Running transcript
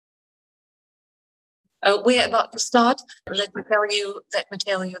We're about to start. Let me tell you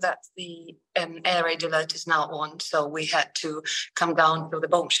that the air raid alert is now on, so we had to come down to the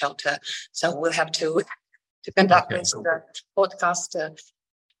bomb shelter. So we'll have to conduct this podcast.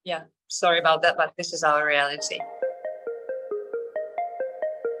 Sorry about that, but this is our reality.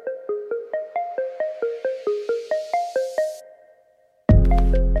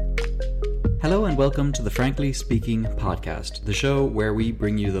 Hello and welcome to the Frankly Speaking podcast, the show where we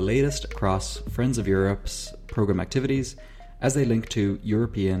bring you the latest across Friends of Europe's programme activities as they link to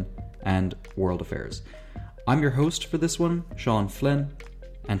European and world affairs. I'm your host for this one, Sean Flynn,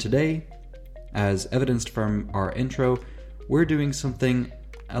 and today, as evidenced from our intro, we're doing something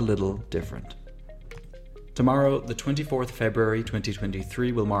a little different. Tomorrow, the 24th February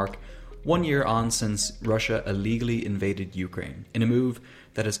 2023, will mark 1 year on since Russia illegally invaded Ukraine, in a move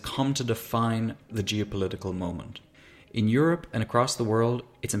that has come to define the geopolitical moment. In Europe and across the world,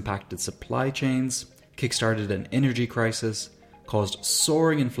 it's impacted supply chains, kickstarted an energy crisis, caused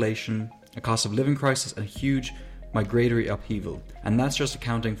soaring inflation, a cost of living crisis, and a huge migratory upheaval. And that's just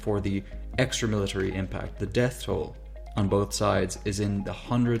accounting for the extra military impact. The death toll on both sides is in the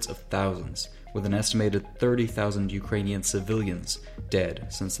hundreds of thousands, with an estimated 30,000 Ukrainian civilians dead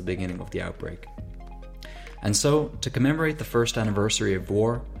since the beginning of the outbreak. And so, to commemorate the first anniversary of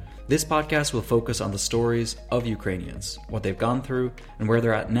war, this podcast will focus on the stories of Ukrainians, what they've gone through, and where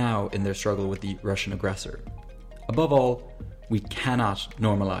they're at now in their struggle with the Russian aggressor. Above all, we cannot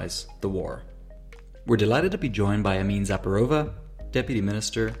normalize the war. We're delighted to be joined by Amin Zaporova, Deputy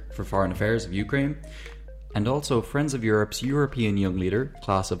Minister for Foreign Affairs of Ukraine, and also Friends of Europe's European Young Leader,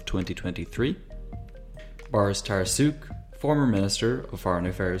 class of 2023, Boris Tarasuk, former Minister of Foreign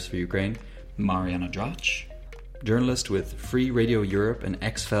Affairs for Ukraine, Mariana Drach, journalist with Free Radio Europe and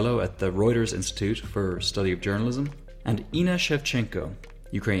ex-fellow at the Reuters Institute for Study of Journalism, and Inna Shevchenko,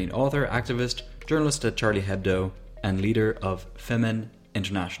 Ukrainian author, activist, journalist at Charlie Hebdo, and leader of Femen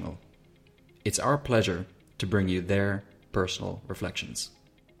International. It's our pleasure to bring you their personal reflections.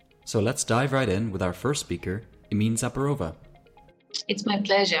 So let's dive right in with our first speaker, Amin Zaporova. It's my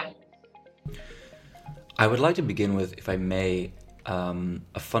pleasure. I would like to begin with, if I may,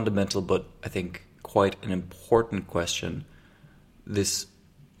 a fundamental but I think quite an important question. This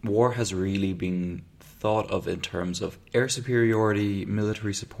war has really been thought of in terms of air superiority,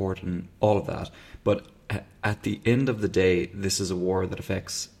 military support, and all of that. But at the end of the day, this is a war that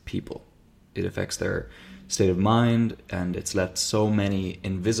affects people. It affects their state of mind, and it's left so many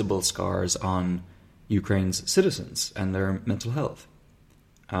invisible scars on Ukraine's citizens and their mental health.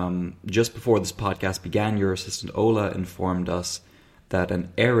 Just before this podcast began, your assistant Ola informed us that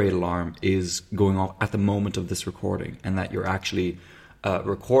an air raid alarm is going off at the moment of this recording, and that you're actually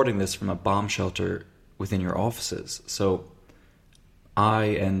recording this from a bomb shelter within your offices. So I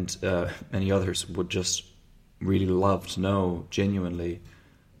and many others would just really love to know, genuinely,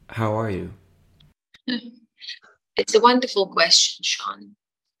 how are you? It's a wonderful question, Sean.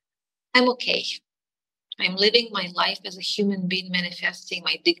 I'm okay. I'm living my life as a human being, manifesting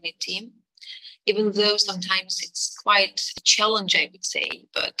my dignity, even though sometimes it's quite a challenge, I would say.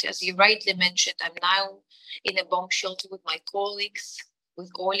 But as you rightly mentioned, I'm now in a bomb shelter with my colleagues, with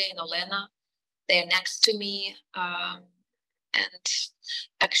Oля and Olena. They're next to me. And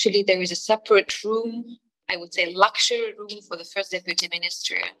actually, there is a separate room, I would say luxury room, for the first deputy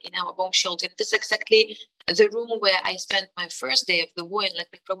minister in our bomb shelter. This is exactly the room where I spent my first day of the war. And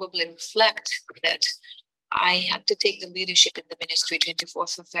let me probably reflect that I had to take the leadership in the ministry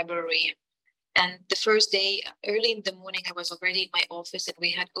 24th of February. And the first day, early in the morning, I was already in my office, and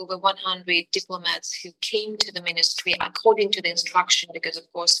we had over 100 diplomats who came to the ministry according to the instruction, because, of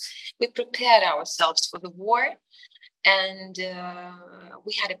course, we prepared ourselves for the war. And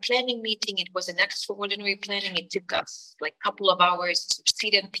we had a planning meeting. It was an extraordinary planning. It took us like a couple of hours to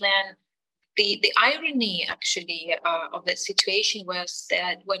sit and plan. The irony, actually, of the situation was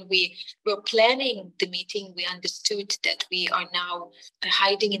that when we were planning the meeting, we understood that we are now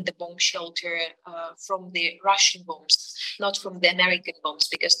hiding in the bomb shelter from the Russian bombs, not from the American bombs,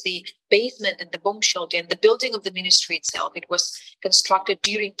 because the basement and the bomb shelter and the building of the ministry itself, it was constructed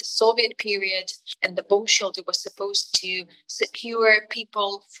during the Soviet period, and the bomb shelter was supposed to secure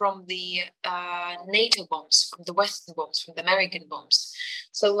people from the NATO bombs, from the Western bombs, from the American bombs.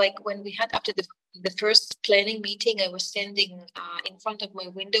 So like when we had, after the first planning meeting, I was standing in front of my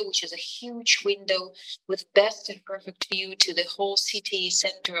window, which is a huge window with best and perfect view to the whole city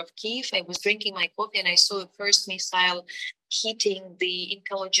center of Kyiv. I was drinking my coffee, and I saw the first missile hitting the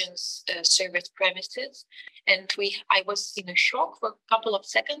intelligence service premises. And I was in a shock for a couple of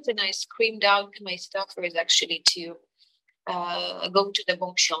seconds, and I screamed out to my staffers actually to go to the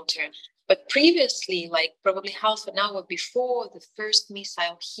bomb shelter. But previously, like probably half an hour before the first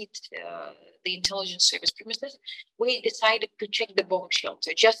missile hit the intelligence service premises, we decided to check the bomb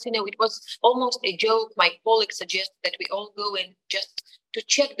shelter. Just, it was almost a joke. My colleagues suggested that we all go and just to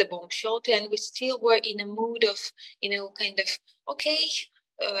check the bomb shelter. And we still were in a mood of, okay,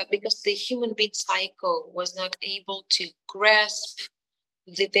 because the human being psycho was not able to grasp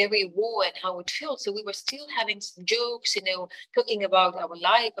the very war and how it felt. So we were still having some jokes, talking about our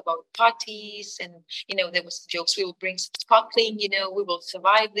life, about parties, and there was some jokes. We will bring some sparkling, we will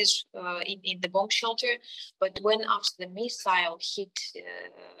survive this in the bomb shelter. But when after the missile hit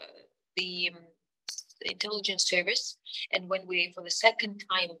the intelligence service, and when we for the second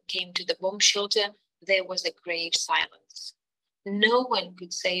time came to the bomb shelter, there was a grave silence. No one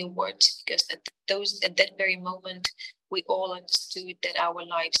could say a word, because at that very moment, we all understood that our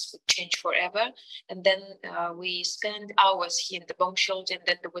lives would change forever. And then we spent hours here in the bomb shelter, and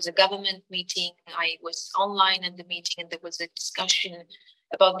then there was a government meeting. I was online at the meeting, and there was a discussion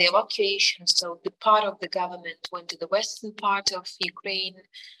about the evacuation. So the part of the government went to the western part of Ukraine.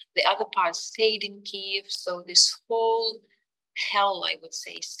 The other part stayed in Kyiv. So this whole hell, I would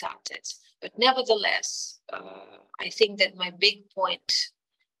say, started. But nevertheless, I think that my big point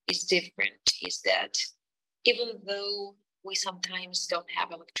is different, is that even though we sometimes don't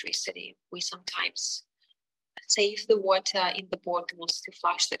have electricity, we sometimes save the water in the bottles to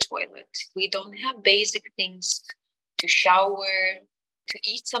flush the toilet. We don't have basic things to shower, to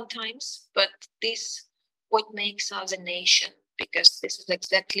eat sometimes, but this what makes us a nation, because this is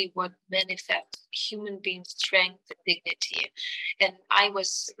exactly what manifests human being strength and dignity. And I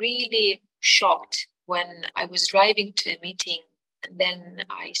was really shocked when I was driving to a meeting, and then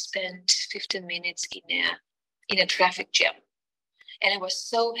I spent 15 minutes in a traffic jam. And I was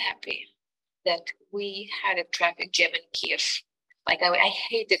so happy that we had a traffic jam in Kyiv. Like I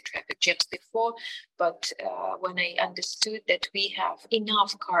hated traffic jams before, but when I understood that we have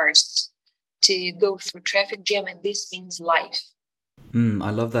enough cars to go through traffic jam, and this means life.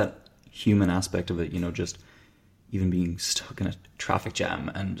 I love that human aspect of it, just even being stuck in a traffic jam,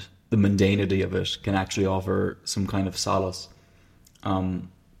 and the mundanity of it can actually offer some kind of solace.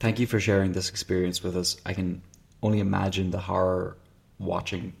 Thank you for sharing this experience with us. I can only imagine the horror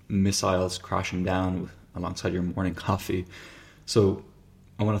watching missiles crashing down alongside your morning coffee. So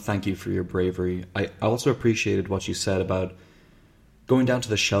I want to thank you for your bravery. I also appreciated what you said about going down to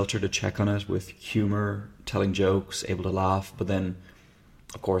the shelter to check on it with humor, telling jokes, able to laugh, but then,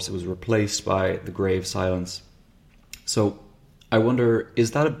 of course, it was replaced by the grave silence. So I wonder,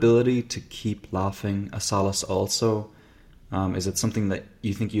 is that ability to keep laughing a solace also? Is it something that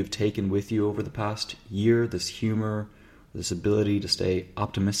you think you've taken with you over the past year, this humor, this ability to stay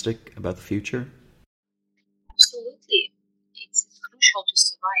optimistic about the future? Absolutely. It's crucial to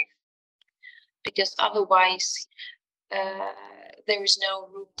survive, because otherwise there is no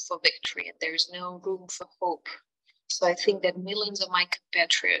room for victory, and there is no room for hope. So I think that millions of my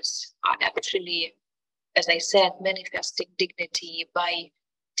compatriots are actually, as I said, manifesting dignity by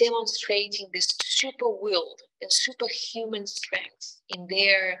demonstrating this super will and superhuman strength in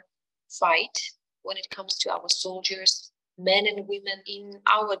their fight when it comes to our soldiers, men and women, in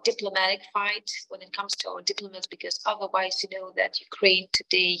our diplomatic fight when it comes to our diplomats, because otherwise, that Ukraine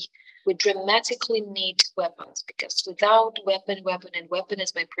today, we dramatically need weapons, because without weapon,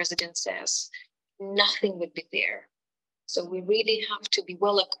 as my president says, nothing would be there. So we really have to be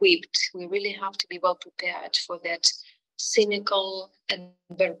well equipped. We really have to be well prepared for that cynical and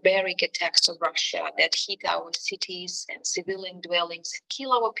barbaric attacks of Russia that hit our cities and civilian dwellings,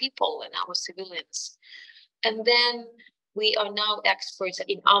 kill our people and our civilians. And then we are now experts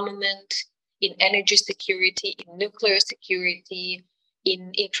in armament, in energy security, in nuclear security,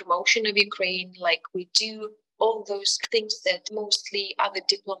 in promotion of Ukraine. Like, we do all those things that mostly other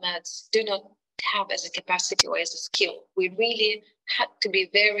diplomats do not have as a capacity or as a skill. We really had to be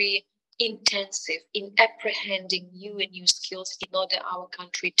very intensive in apprehending new and new skills in order our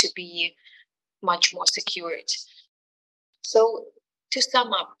country to be much more secured. So to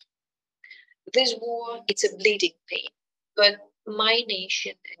sum up, this war, it's a bleeding pain, but my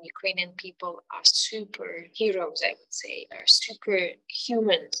nation and Ukrainian people are superheroes, I would say, are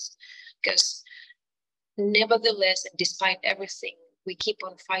superhumans, because nevertheless, and despite everything, we keep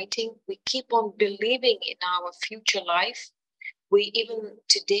on fighting, we keep on believing in our future life.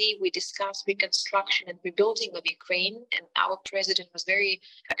 Today we discuss reconstruction and rebuilding of Ukraine, and our president was very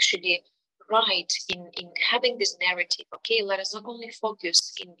actually right in having this narrative. Okay, let us not only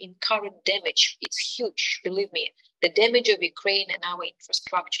focus in current damage. It's huge, believe me. The damage of Ukraine and our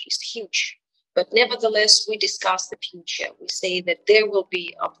infrastructure is huge. But nevertheless, we discuss the future. We say that there will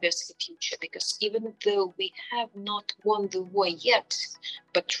be obviously a future, because even though we have not won the war yet,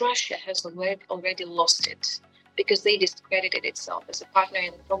 but Russia has already lost it, because they discredited itself as a partner,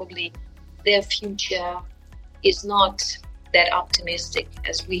 and probably their future is not that optimistic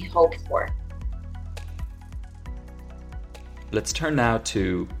as we hope for. Let's turn now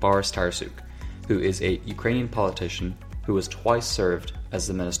to Boris Tarasuk, who is a Ukrainian politician who has twice served as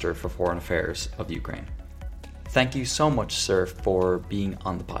the Minister for Foreign Affairs of Ukraine. Thank you so much, sir, for being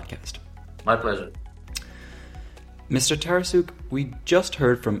on the podcast. My pleasure. Mr. Tarasuk, we just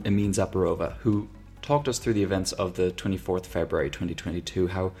heard from Emine Zaparova, who talked us through the events of the 24th February 2022,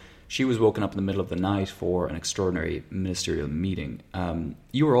 how she was woken up in the middle of the night for an extraordinary ministerial meeting.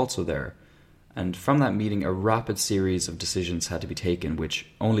 You were also there. And from that meeting, a rapid series of decisions had to be taken, which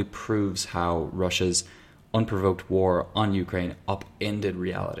only proves how Russia's unprovoked war on Ukraine upended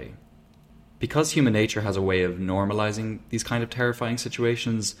reality. Because human nature has a way of normalizing these kind of terrifying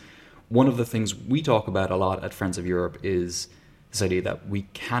situations, one of the things we talk about a lot at Friends of Europe is this idea that we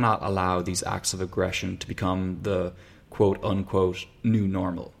cannot allow these acts of aggression to become the quote-unquote new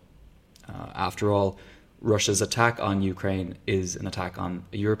normal. After all, Russia's attack on Ukraine is an attack on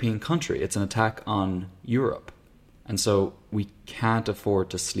a European country. It's an attack on Europe. And so we can't afford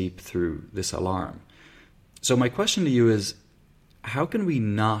to sleep through this alarm. So my question to you is, how can we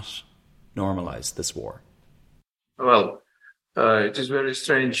not normalize this war? Well, it is very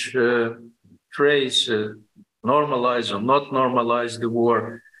strange phrase, normalize or not normalize the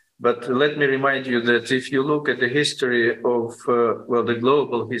war. But let me remind you that if you look at the history of, the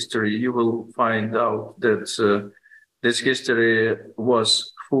global history, you will find out that this history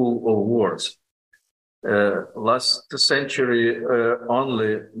was full of wars. Last century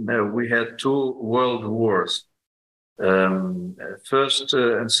only, we had two world wars, first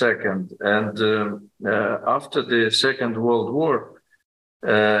and second. And after the Second World War,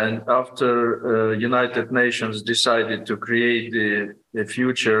 and after United Nations decided to create the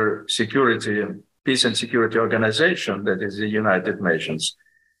future security, peace and security organization, that is the United Nations.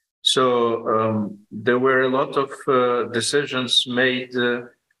 So there were a lot of decisions made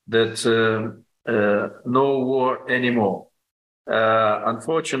that no war anymore.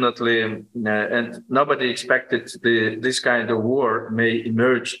 Unfortunately, and nobody expected this kind of war may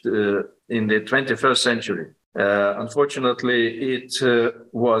emerge in the 21st century. Unfortunately, it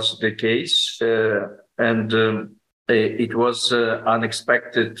was the case, and it was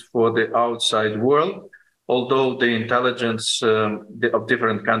unexpected for the outside world, although the intelligence of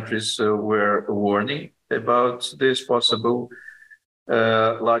different countries were warning about this possible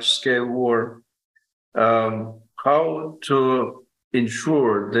large-scale war. How to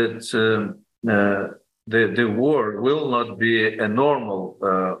ensure that the war will not be a normal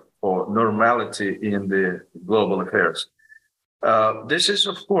or normality in the global affairs. This is,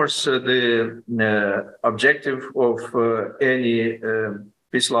 of course, the objective of any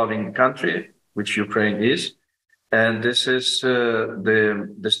peace-loving country, which Ukraine is, and this is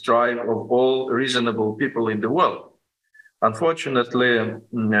the strive of all reasonable people in the world. Unfortunately,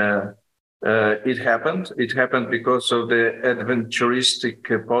 it happened. It happened because of the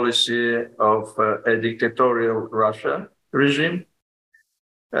adventuristic policy of a dictatorial Russia regime.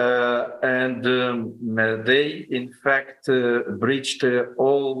 And they, in fact, breached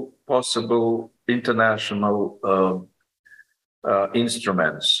all possible international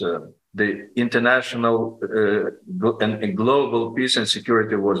instruments. The international and global peace and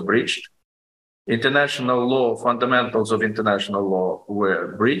security was breached. International law, fundamentals of international law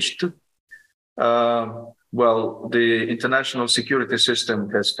were breached. The international security system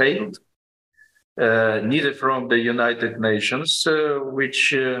has failed. Neither from the United Nations,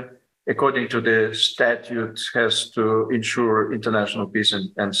 which, according to the statute, has to ensure international peace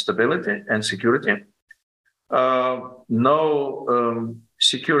and stability and security. No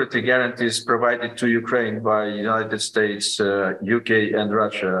security guarantees provided to Ukraine by United States, UK, and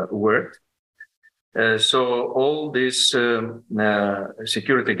Russia worked. So all these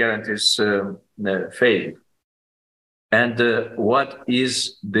security guarantees failed. And what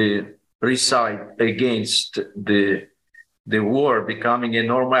is the recite against the war becoming a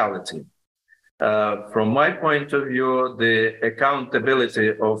normality? From my point of view, the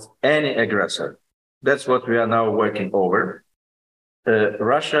accountability of any aggressor, that's what we are now working over.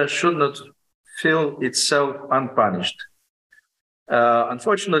 Russia should not feel itself unpunished.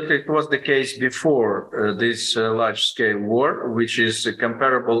 Unfortunately, it was the case before this large-scale war, which is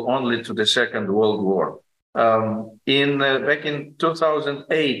comparable only to the Second World War. Back in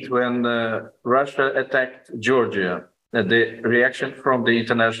 2008, when Russia attacked Georgia, the reaction from the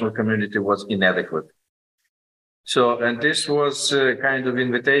international community was inadequate. So, and this was a kind of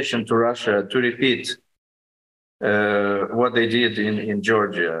invitation to Russia to repeat what they did in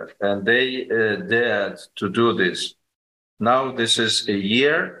Georgia, and they dared to do this. Now this is a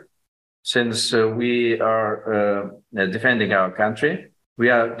year since we are defending our country. We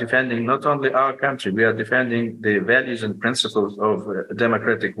are defending not only our country, we are defending the values and principles of a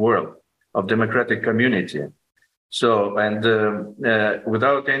democratic world, of democratic community. So, and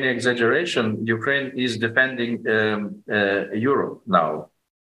without any exaggeration, Ukraine is defending Europe now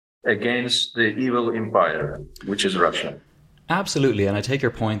against the evil empire, which is Russia. Absolutely, and I take your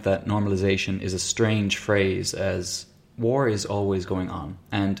point that normalization is a strange phrase, as war is always going on.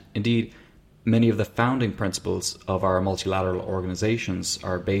 And indeed, many of the founding principles of our multilateral organizations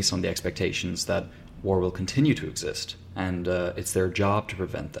are based on the expectations that war will continue to exist, and it's their job to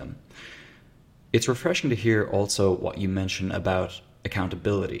prevent them. It's refreshing to hear also what you mention about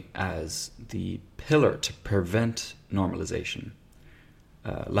accountability as the pillar to prevent normalization.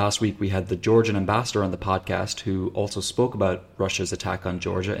 Last week we had the Georgian ambassador on the podcast who also spoke about Russia's attack on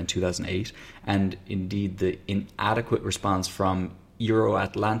Georgia in 2008 and indeed the inadequate response from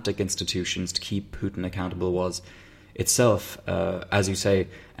Euro-Atlantic institutions to keep Putin accountable was itself, as you say,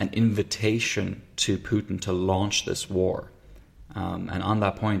 an invitation to Putin to launch this war. And on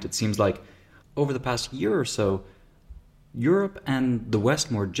that point, it seems like over the past year or so, Europe and the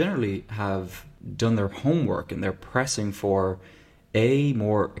West more generally have done their homework and they're pressing for A,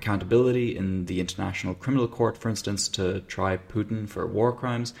 more accountability in the International Criminal Court, for instance, to try Putin for war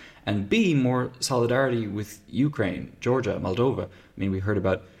crimes, and B, more solidarity with Ukraine, Georgia, Moldova. I mean, we heard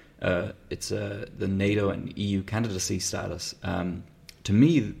about the NATO and EU candidacy status. To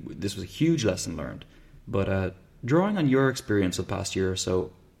me, this was a huge lesson learned. But drawing on your experience of the past year or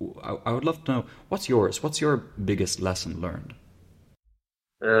so, I would love to know, what's yours? What's your biggest lesson learned?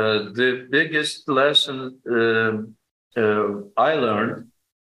 The biggest lesson I learned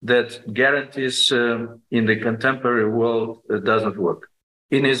that guarantees in the contemporary world doesn't work,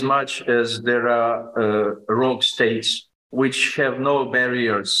 inasmuch as there are rogue states which have no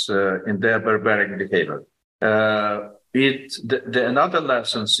barriers in their barbaric behavior. Another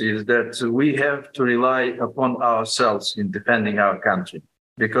lesson is that we have to rely upon ourselves in defending our country,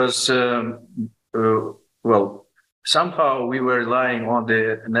 because, somehow we were relying on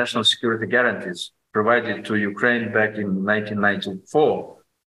the national security guarantees provided to Ukraine back in 1994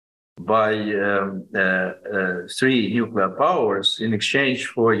 by three nuclear powers in exchange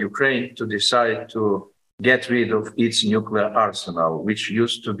for Ukraine to decide to get rid of its nuclear arsenal, which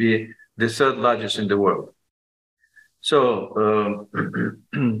used to be the third largest in the world. So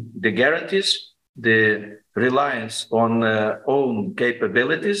the guarantees, the reliance on own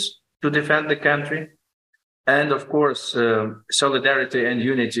capabilities to defend the country, and of course, solidarity and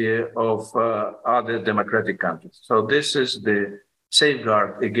unity of other democratic countries. So this is the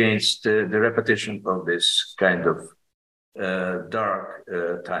safeguard against the repetition of this kind of dark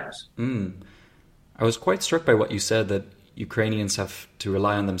times. I was quite struck by what you said, that Ukrainians have to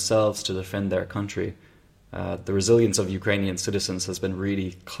rely on themselves to defend their country. The resilience of Ukrainian citizens has been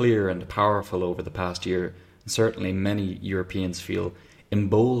really clear and powerful over the past year. And certainly many Europeans feel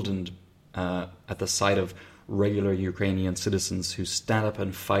emboldened at the sight of regular Ukrainian citizens who stand up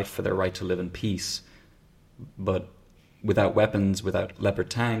and fight for their right to live in peace. But without weapons, without Leopard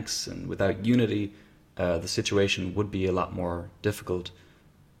tanks, and without unity, the situation would be a lot more difficult.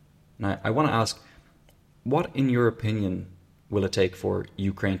 Now, I want to ask, what, in your opinion, will it take for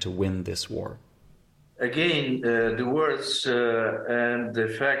Ukraine to win this war? Again, the words and the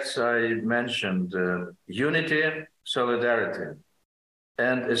facts I mentioned, unity, solidarity,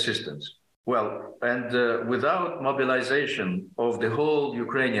 and assistance. Well, and without mobilization of the whole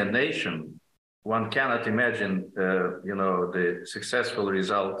Ukrainian nation, one cannot imagine, the successful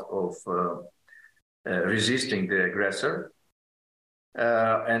result of resisting the aggressor.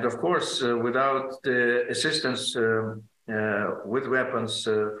 And of course, without the assistance with weapons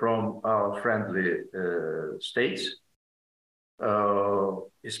from our friendly states,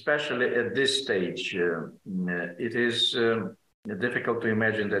 especially at this stage, it is difficult to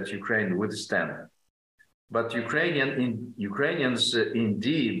imagine that Ukraine would stand. But Ukrainians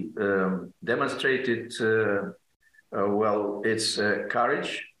indeed demonstrated, its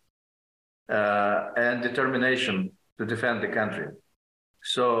courage and determination to defend the country.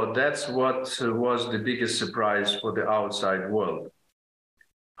 So that's what was the biggest surprise for the outside world.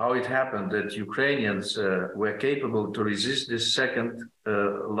 How it happened that Ukrainians were capable to resist the second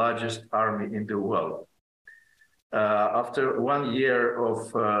largest army in the world. After 1 year of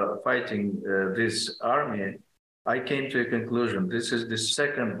fighting this army, I came to a conclusion. This is the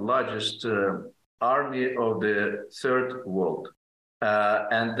second largest army of the third world.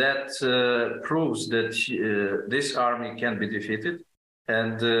 And that proves that this army can be defeated.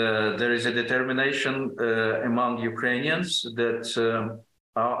 And there is a determination among Ukrainians that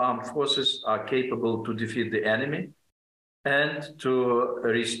our armed forces are capable to defeat the enemy and to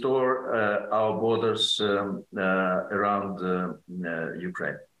restore our borders around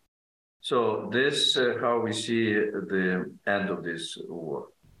Ukraine. So this how we see the end of this war.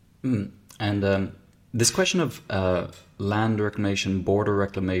 And this question of land reclamation, border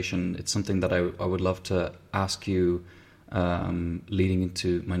reclamation, it's something that I would love to ask you leading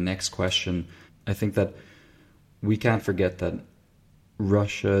into my next question. I think that we can't forget that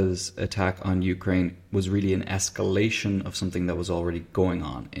Russia's attack on Ukraine was really an escalation of something that was already going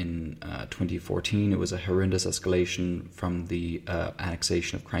on. In 2014, it was a horrendous escalation from the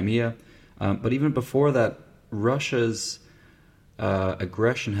annexation of Crimea. But even before that, Russia's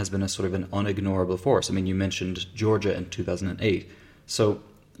aggression has been a sort of an unignorable force. I mean, you mentioned Georgia in 2008. So,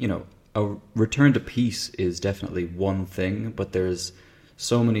 a return to peace is definitely one thing, but there's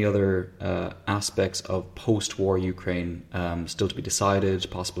so many other aspects of post-war Ukraine still to be decided,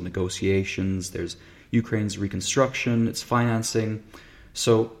 possible negotiations. There's Ukraine's reconstruction, its financing.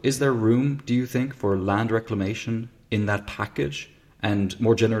 So is there room, do you think, for land reclamation in that package? And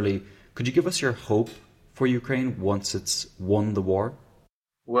more generally, could you give us your hope for Ukraine once it's won the war?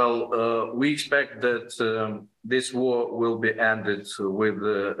 Well, we expect that this war will be ended with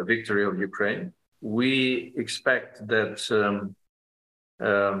the victory of Ukraine. We expect that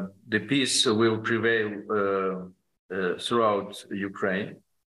the peace will prevail throughout Ukraine.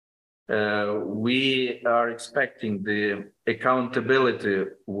 We are expecting the accountability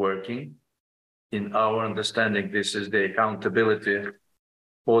working. In our understanding, this is the accountability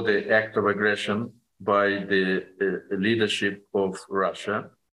for the act of aggression by the leadership of Russia.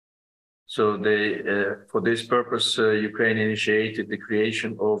 So for this purpose, Ukraine initiated the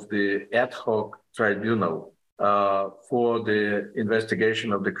creation of the ad hoc tribunal for the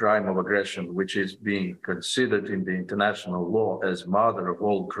investigation of the crime of aggression, which is being considered in the international law as mother of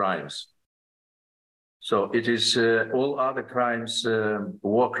all crimes. So it is all other crimes,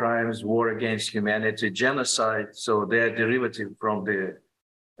 war against humanity, genocide. So they are derivative from the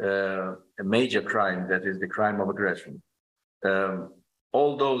a major crime, that is the crime of aggression.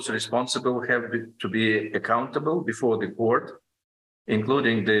 All those responsible have to be accountable before the court,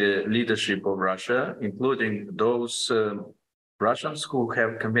 including the leadership of Russia, including those Russians who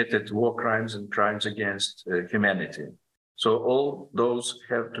have committed war crimes and crimes against humanity. So all those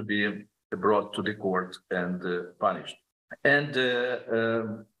have to be brought to the court and punished. And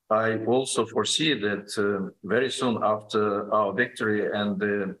I also foresee that very soon after our victory and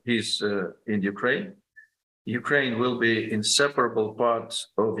peace in Ukraine, Ukraine will be inseparable part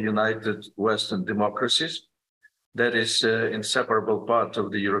of united Western democracies. That is inseparable part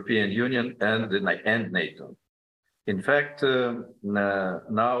of the European Union and NATO. In fact,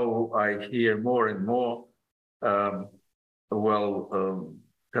 now I hear more and more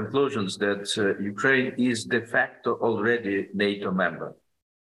conclusions that Ukraine is de facto already NATO member.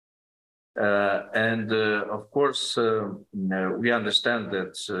 And of course, we understand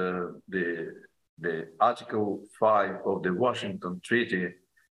that the Article 5 of the Washington Treaty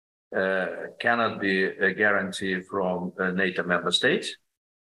cannot be a guarantee from NATO member states.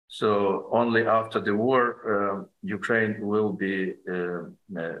 So only after the war, Ukraine will be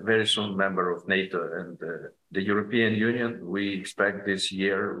very soon member of NATO, and the European Union, we expect this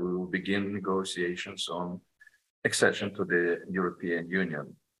year we will begin negotiations on accession to the European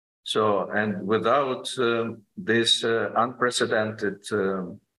Union. So, and without this unprecedented,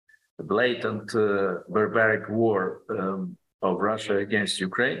 blatant, barbaric war of Russia against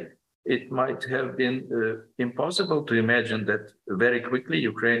Ukraine, it might have been impossible to imagine that very quickly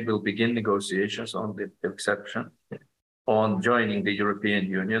Ukraine will begin negotiations on the exception on joining the European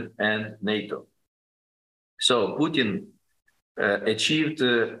Union and NATO. So Putin achieved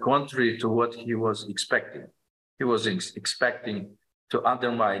contrary to what he was expecting. He was expecting to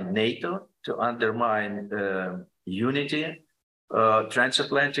undermine NATO, to undermine unity,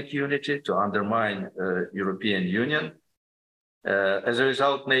 transatlantic unity, to undermine European Union. As a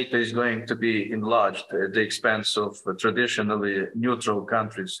result, NATO is going to be enlarged at the expense of traditionally neutral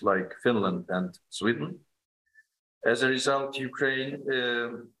countries like Finland and Sweden. As a result, Ukraine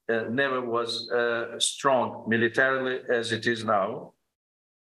never was strong militarily as it is now.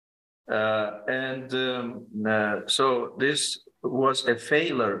 So this was a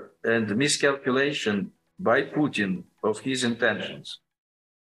failure and miscalculation by Putin of his intentions.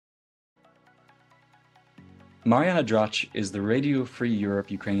 Mariana Drach is the Radio Free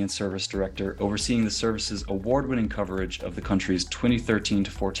Europe Ukrainian Service Director, overseeing the service's award-winning coverage of the country's 2013 to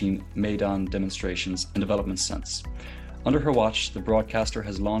 14 Maidan demonstrations and developments since. Under her watch, the broadcaster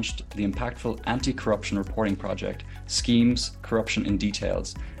has launched the impactful anti-corruption reporting project, Schemes, Corruption in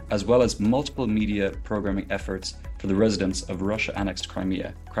Details, as well as multiple media programming efforts for the residents of Russia-annexed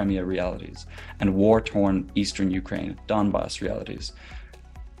Crimea, Crimea Realities, and war-torn Eastern Ukraine, Donbass Realities.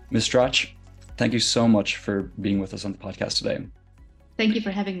 Ms. Drach, thank you so much for being with us on the podcast today. Thank you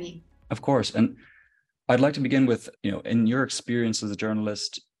for having me. Of course. And I'd like to begin with, in your experience as a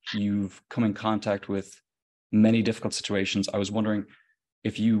journalist, you've come in contact with many difficult situations. I was wondering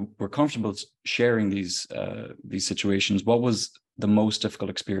if you were comfortable sharing these situations. What was the most difficult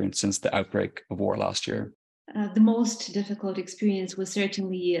experience since the outbreak of war last year? The most difficult experience was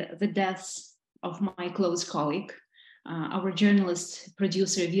certainly the deaths of my close colleague. Our journalist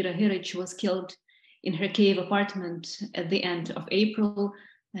producer Vera Hiric was killed in her Kyiv apartment at the end of April,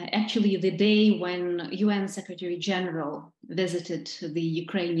 actually the day when UN Secretary General visited the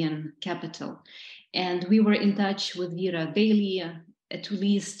Ukrainian capital. And we were in touch with Vera daily, at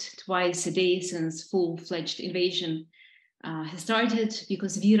least twice a day since full-fledged invasion has started,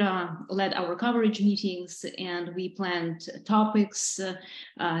 because Vera led our coverage meetings and we planned topics,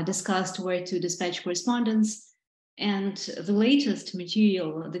 discussed where to dispatch correspondents. And the latest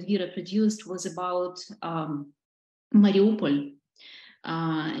material that Vera produced was about Mariupol.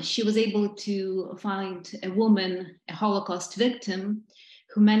 She was able to find a woman, a Holocaust victim,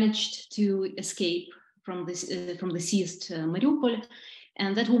 who managed to escape from the seized Mariupol.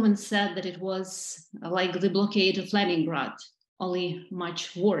 And that woman said that it was like the blockade of Leningrad, only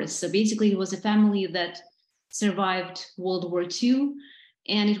much worse. So basically, it was a family that survived World War II,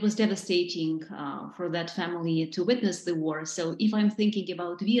 and it was devastating for that family to witness the war. So if I'm thinking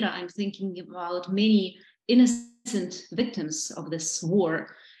about Vera, I'm thinking about many innocent victims of this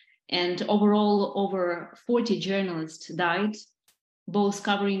war. And overall, over 40 journalists died, both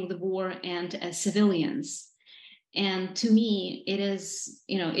covering the war and as civilians. And to me, it is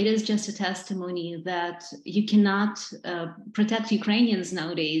just a testimony that you cannot protect Ukrainians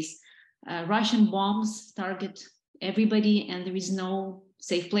nowadays. Russian bombs target everybody, and there is no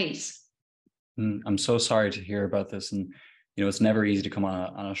safe place. I'm so sorry to hear about this, and it's never easy to come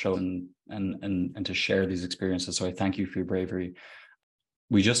on a show and to share these experiences. So I thank you for your bravery.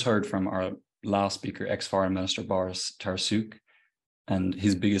 We just heard from our last speaker, ex-Foreign Minister Boris Tarasuk, and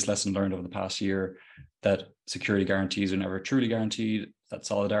his biggest lesson learned over the past year, that security guarantees are never truly guaranteed, that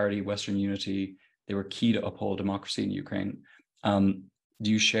solidarity, Western unity, they were key to uphold democracy in Ukraine.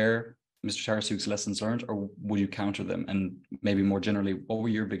 Do you share Mr. Tarasuk's lessons learned, or would you counter them? And maybe more generally, what were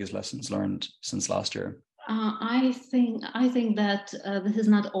your biggest lessons learned since last year? I think that this is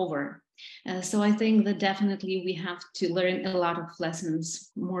not over. So I think that definitely we have to learn a lot of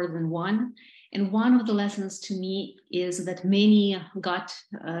lessons, more than one. And one of the lessons to me is that many got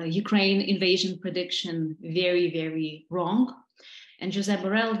Ukraine invasion prediction very, very wrong. And Josep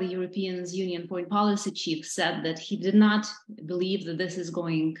Borrell, the European Union foreign policy chief, said that he did not believe that this is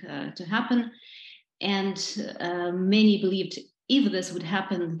going to happen. And many believed if this would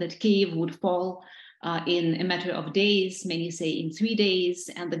happen, that Kyiv would fall in a matter of days, many say in 3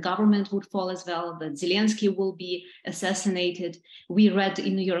 days, and the government would fall as well, that Zelensky will be assassinated. We read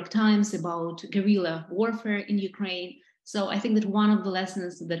in New York Times about guerrilla warfare in Ukraine. So I think that one of the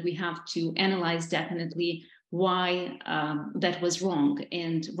lessons that we have to analyze definitely why that was wrong,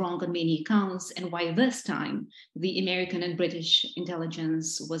 and wrong on many accounts, and why this time the American and British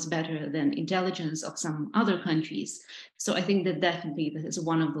intelligence was better than intelligence of some other countries. So I think that definitely that is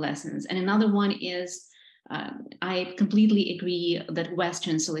one of the lessons. And another one is, I completely agree that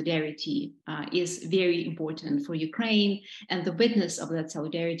Western solidarity is very important for Ukraine. And the witness of that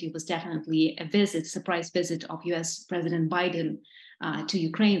solidarity was definitely a surprise visit of US President Biden to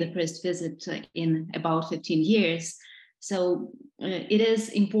Ukraine, the first visit in about 15 years. So it is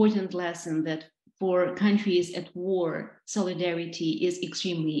important lesson that for countries at war, solidarity is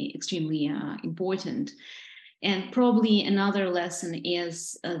extremely, extremely important. And probably another lesson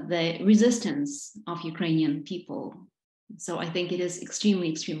is the resistance of Ukrainian people. So I think it is extremely,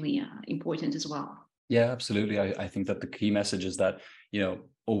 extremely important as well. Yeah, absolutely. I think that the key message is that,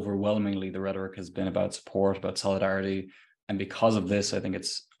 overwhelmingly the rhetoric has been about support, about solidarity. And because of this, I think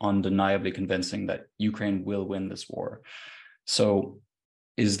it's undeniably convincing that Ukraine will win this war. So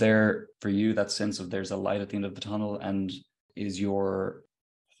is there for you that sense of there's a light at the end of the tunnel? And is your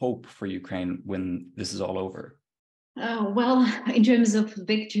hope for Ukraine when this is all over? Well, in terms of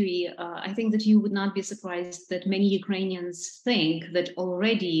victory, I think that you would not be surprised that many Ukrainians think that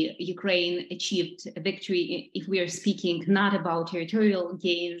already Ukraine achieved a victory if we are speaking not about territorial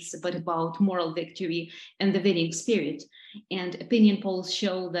gains, but about moral victory and the winning spirit. And opinion polls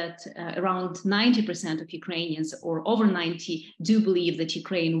show that around 90% of Ukrainians, or over 90, do believe that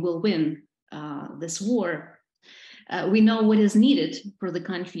Ukraine will win this war. We know what is needed for the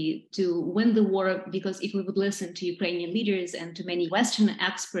country to win the war, because if we would listen to Ukrainian leaders and to many Western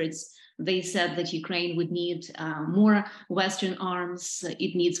experts, they said that Ukraine would need more Western arms,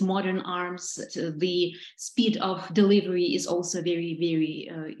 it needs modern arms. The speed of delivery is also very,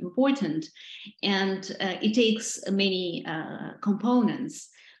 very important. And it takes many components.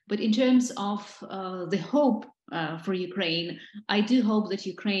 But in terms of the hope for Ukraine, I do hope that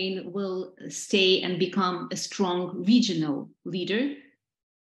Ukraine will stay and become a strong regional leader.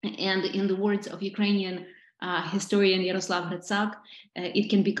 And in the words of Ukrainian historian Yaroslav Gretsak, it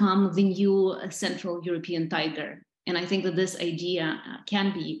can become the new Central European tiger. And I think that this idea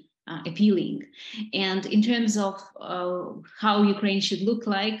can be appealing. And in terms of how Ukraine should look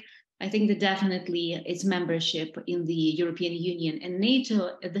like, I think that definitely its membership in the European Union and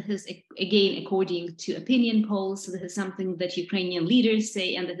NATO, this is, again, according to opinion polls, this is something that Ukrainian leaders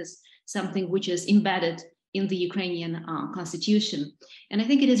say, and this is something which is embedded in the Ukrainian constitution. And I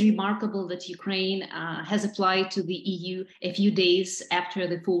think it is remarkable that Ukraine has applied to the EU a few days after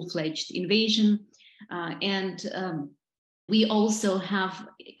the full-fledged invasion. We also have,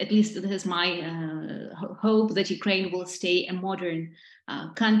 at least this is my hope, that Ukraine will stay a modern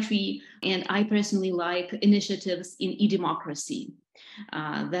country. And I personally like initiatives in e-democracy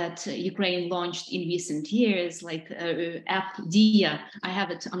that Ukraine launched in recent years, like app Dia. I have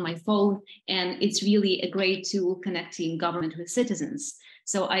it on my phone, and it's really a great tool connecting government with citizens.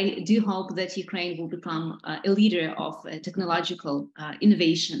 So I do hope that Ukraine will become a leader of technological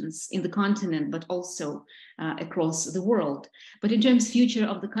innovations in the continent, but also across the world. But in terms of future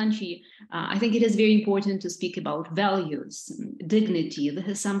of the country, I think it is very important to speak about values, dignity. This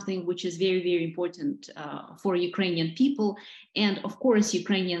is something which is very, very important for Ukrainian people. And of course,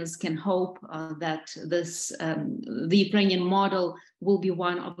 Ukrainians can hope that the Ukrainian model will be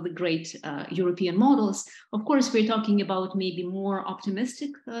one of the great European models. Of course, we're talking about maybe more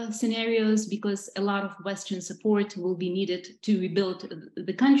optimistic scenarios, because a lot of Western support will be needed to rebuild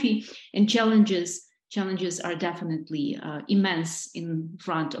the country, and challenges are definitely immense in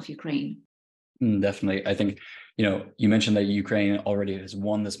front of Ukraine. Definitely. I think, you mentioned that Ukraine already has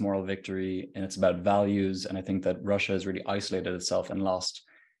won this moral victory, and it's about values. And I think that Russia has really isolated itself and lost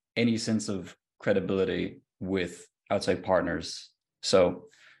any sense of credibility with outside partners. So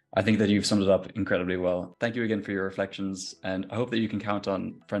I think that you've summed it up incredibly well. Thank you again for your reflections. And I hope that you can count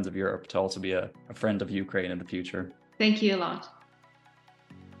on Friends of Europe to also be a friend of Ukraine in the future. Thank you a lot.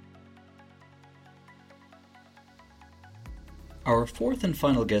 Our fourth and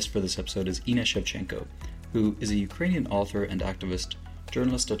final guest for this episode is Inna Shevchenko, who is a Ukrainian author and activist,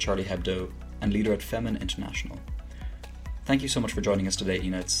 journalist at Charlie Hebdo, and leader at Femin International. Thank you so much for joining us today,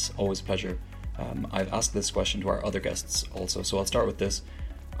 Inna. It's always a pleasure. I've asked this question to our other guests also, so I'll start with this.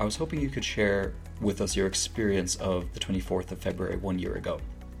 I was hoping you could share with us your experience of the 24th of February 1 year ago.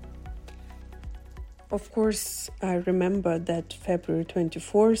 Of course, I remember that February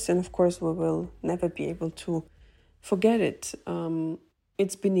 24th, and of course we will never be able to forget it.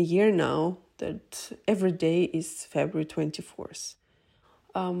 It's been a year now that every day is February 24th.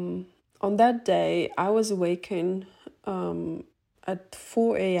 On that day, I was awakened at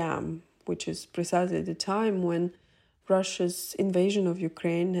 4 a.m., which is precisely the time when Russia's invasion of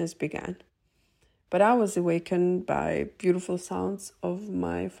Ukraine has begun. But I was awakened by beautiful sounds of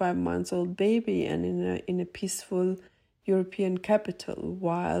my 5-month-old baby, and in a peaceful European capital,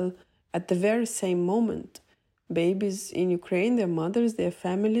 while at the very same moment, babies in Ukraine, their mothers, their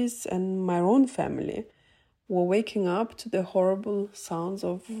families, and my own family were waking up to the horrible sounds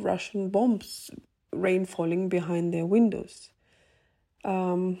of Russian bombs, rain falling behind their windows.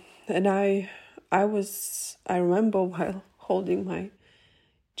 And I remember while holding my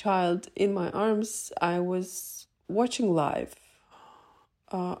child in my arms, I was watching live,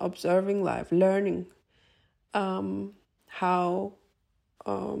 observing live, learning how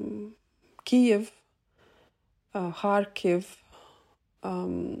Kiev, Kharkiv,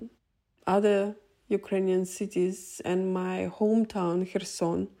 other Ukrainian cities, and my hometown,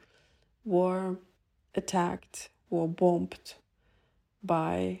 Kherson, were attacked, were bombed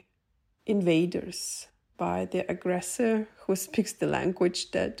by invaders, by the aggressor who speaks the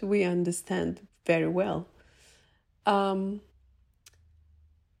language that we understand very well.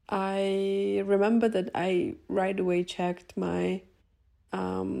 I remember that I right away checked my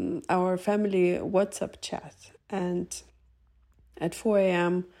our family WhatsApp chat, and at 4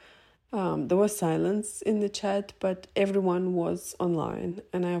 a.m. There was silence in the chat, but everyone was online,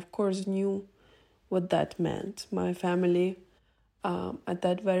 and I of course knew what that meant. My family at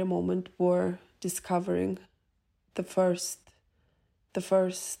that very moment were discovering the first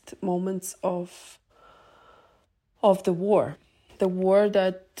moments of the war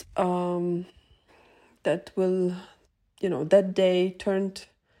that that will, that day turned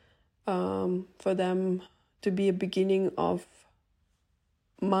for them to be a beginning of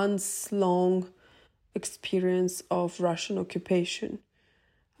months long experience of Russian occupation.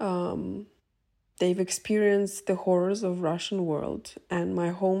 They've experienced the horrors of Russian world, and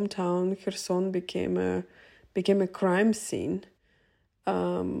my hometown Kherson became a crime scene.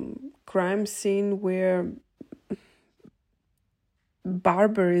 Crime scene where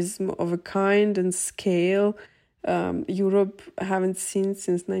barbarism of a kind and scale Europe haven't seen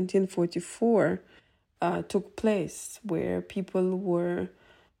since 1944 took place, where people were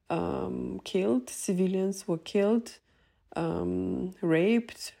killed, civilians were killed,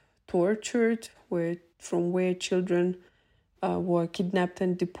 raped, tortured, from where children were kidnapped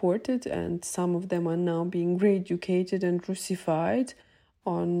and deported, and some of them are now being re-educated and crucified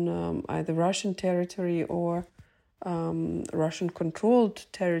on either Russian territory or Russian-controlled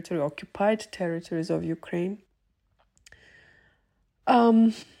territory, occupied territories of Ukraine.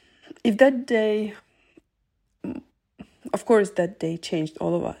 If that day, of course, that day changed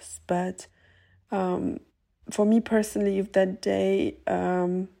all of us, but for me personally, if that day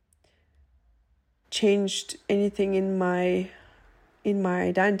changed anything in my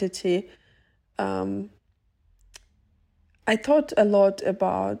identity, I thought a lot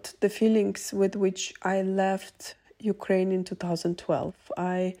about the feelings with which I left Ukraine in 2012.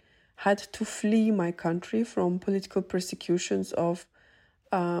 I had to flee my country from political persecutions of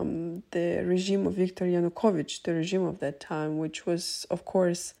the regime of Viktor Yanukovych, the regime of that time, which was, of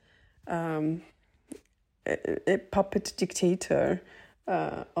course, a puppet dictator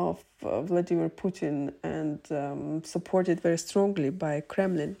of Vladimir Putin, and supported very strongly by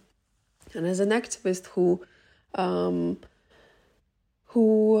Kremlin. And as an activist who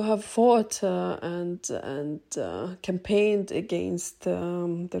have fought and campaigned against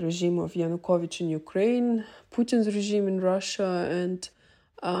the regime of Yanukovych in Ukraine, Putin's regime in Russia, and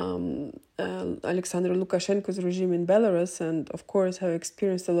Alexander Lukashenko's regime in Belarus, and of course have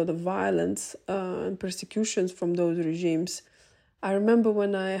experienced a lot of violence and persecutions from those regimes. I remember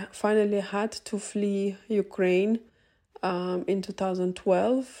when I finally had to flee Ukraine in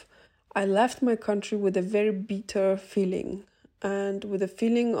 2012, I left my country with a very bitter feeling, and with a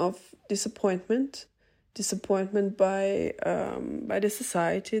feeling of disappointment by the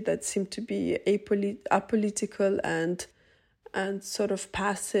society that seemed to be apolitical and sort of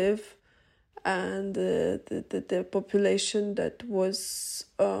passive, and the population that was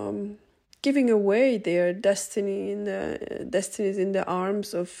giving away their destinies in the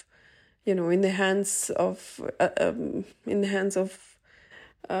arms of, in the hands of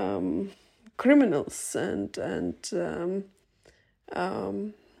criminals and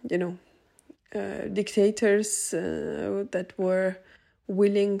dictators that were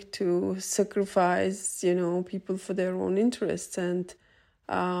willing to sacrifice, people for their own interests. And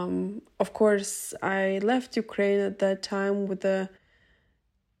of course, I left Ukraine at that time with the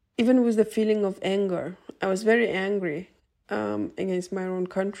feeling of anger. I was very angry against my own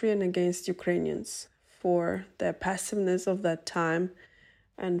country and against Ukrainians for their passiveness of that time,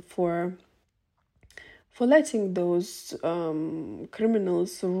 and for letting those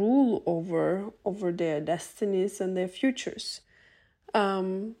criminals rule over their destinies and their futures.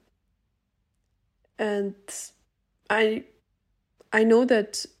 And I know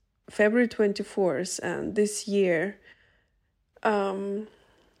that February 24th and this year,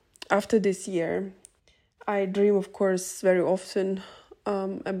 after this year, I dream, of course, very often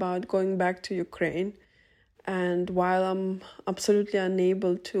about going back to Ukraine. And while I'm absolutely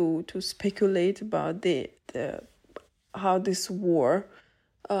unable to speculate about how this war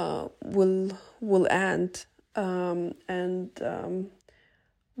will end, and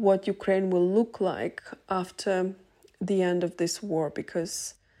what Ukraine will look like after the end of this war,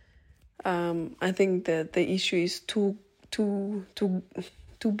 because I think that the issue is too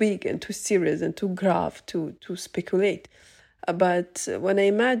big and too serious and too grave to speculate. But when I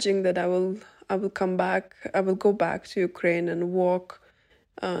imagine that I will go back to Ukraine and walk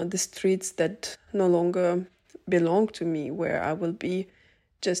the streets that no longer belong to me, where I will be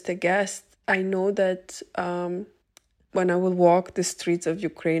just a guest, I know that when I will walk the streets of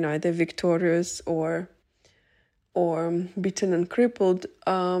Ukraine, either victorious or beaten and crippled,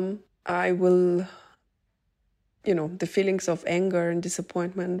 I will, the feelings of anger and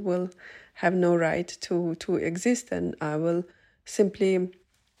disappointment will have no right to exist, and I will simply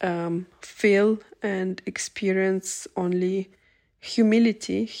feel and experience only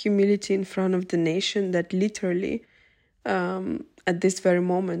humility in front of the nation that literally at this very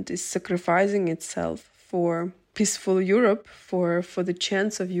moment is sacrificing itself for peaceful Europe, for the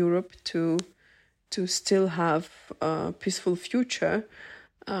chance of Europe to still have a peaceful future.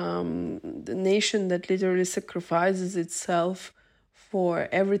 The nation that literally sacrifices itself for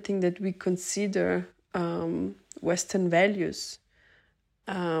everything that we consider Western values.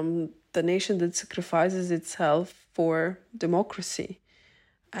 The nation that sacrifices itself for democracy.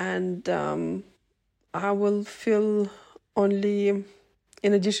 And I will feel only,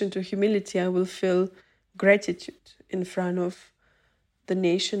 in addition to humility, I will feel gratitude in front of the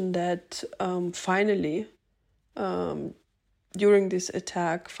nation that finally, during this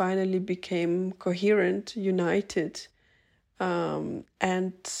attack, finally became coherent, united,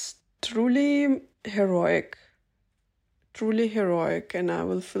 and truly heroic, and I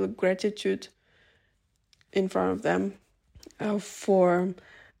will feel gratitude in front of them for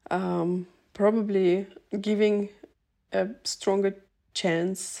probably giving a stronger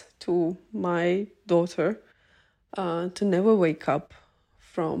chance to my daughter to never wake up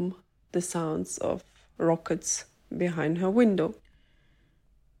from the sounds of rockets behind her window.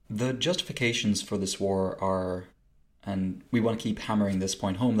 The justifications for this war are, and we want to keep hammering this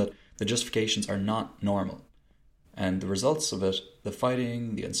point home, that the justifications are not normal. And the results of it, the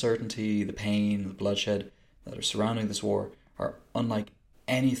fighting, the uncertainty, the pain, the bloodshed that are surrounding this war are unlike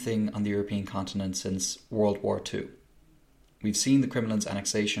anything on the European continent since World War II. We've seen the Kremlin's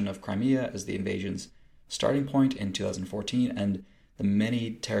annexation of Crimea as the invasion's starting point in 2014 and the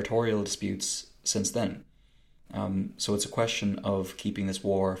many territorial disputes since then. So it's a question of keeping this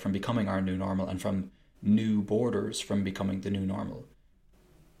war from becoming our new normal and from new borders from becoming the new normal.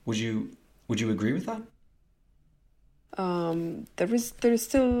 Would you agree with that? There is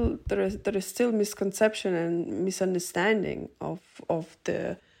still misconception and misunderstanding of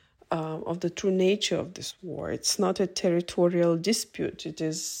the true nature of this war. It's not a territorial dispute. It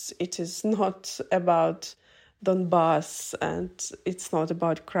is not about Donbass, and it's not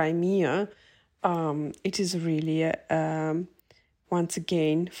about Crimea. It is really once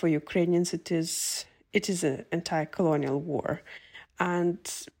again for Ukrainians it is an anti-colonial war, and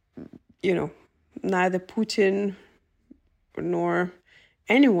neither Putin nor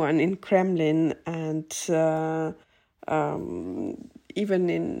anyone in Kremlin and even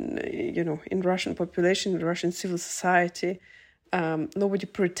in Russian population, Russian civil society, nobody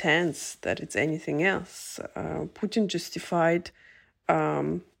pretends that it's anything else. Putin justified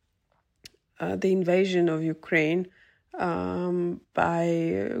the invasion of Ukraine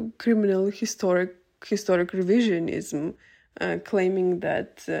by criminal historic revisionism, claiming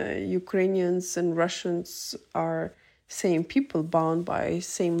that Ukrainians and Russians are same people bound by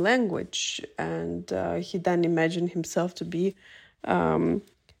same language, and he then imagined himself to be Pyotr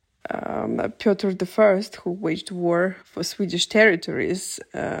I, who waged war for Swedish territories,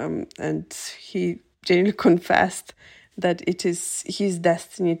 and he genuinely confessed that it is his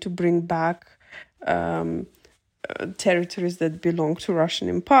destiny to bring back territories that belong to Russian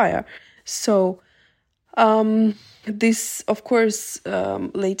Empire. So this, of course,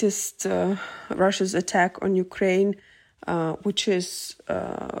 latest Russia's attack on Ukraine, which is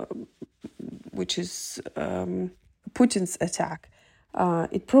Putin's attack.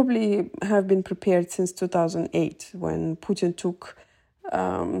 It probably have been prepared since 2008, when Putin took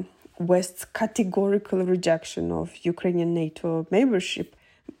West's categorical rejection of Ukrainian NATO membership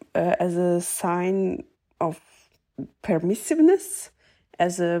as a sign of permissiveness,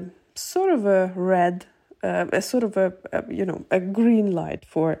 as a sort of a red, a green light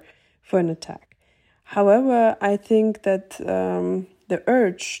for an attack. However, I think that the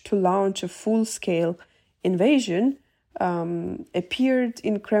urge to launch a full-scale invasion appeared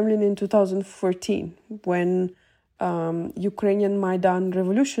in Kremlin in 2014, when Ukrainian Maidan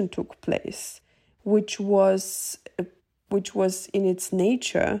revolution took place, which was in its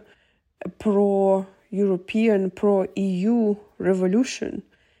nature a pro-European, pro-EU revolution.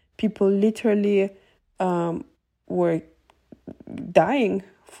 People literally were dying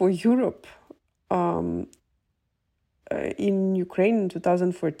for Europe. In Ukraine in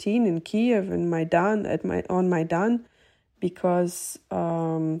 2014, in Kiev, in Maidan, on Maidan, because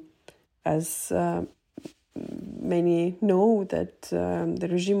as many know, that the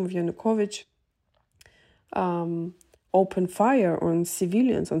regime of Yanukovych open fire on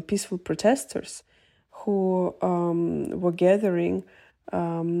civilians, on peaceful protesters who were gathering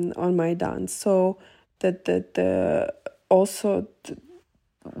on Maidan. So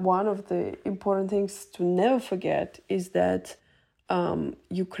one of the important things to never forget is that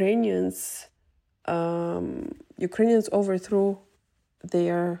Ukrainians overthrew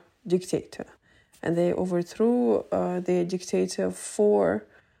their dictator, and they overthrew their dictator for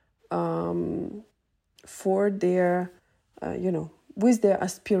their with their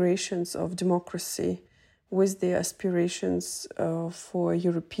aspirations of democracy, with their aspirations for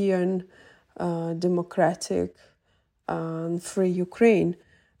European democratic free Ukraine.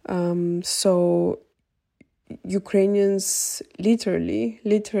 So Ukrainians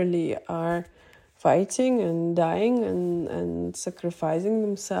literally are fighting and dying and sacrificing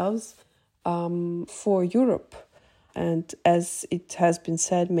themselves for Europe. And as it has been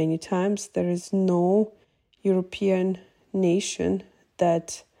said many times, there is no European nation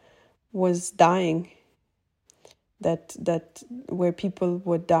that was dying, that where people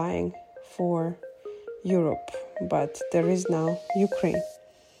were dying for Europe, but there is now Ukraine.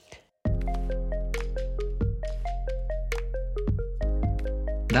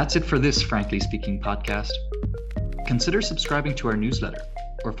 That's it for this Frankly Speaking podcast. Consider subscribing to our newsletter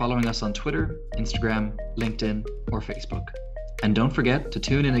or following us on Twitter, Instagram, LinkedIn, or Facebook. And don't forget to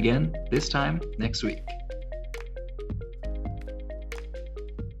tune in again this time next week.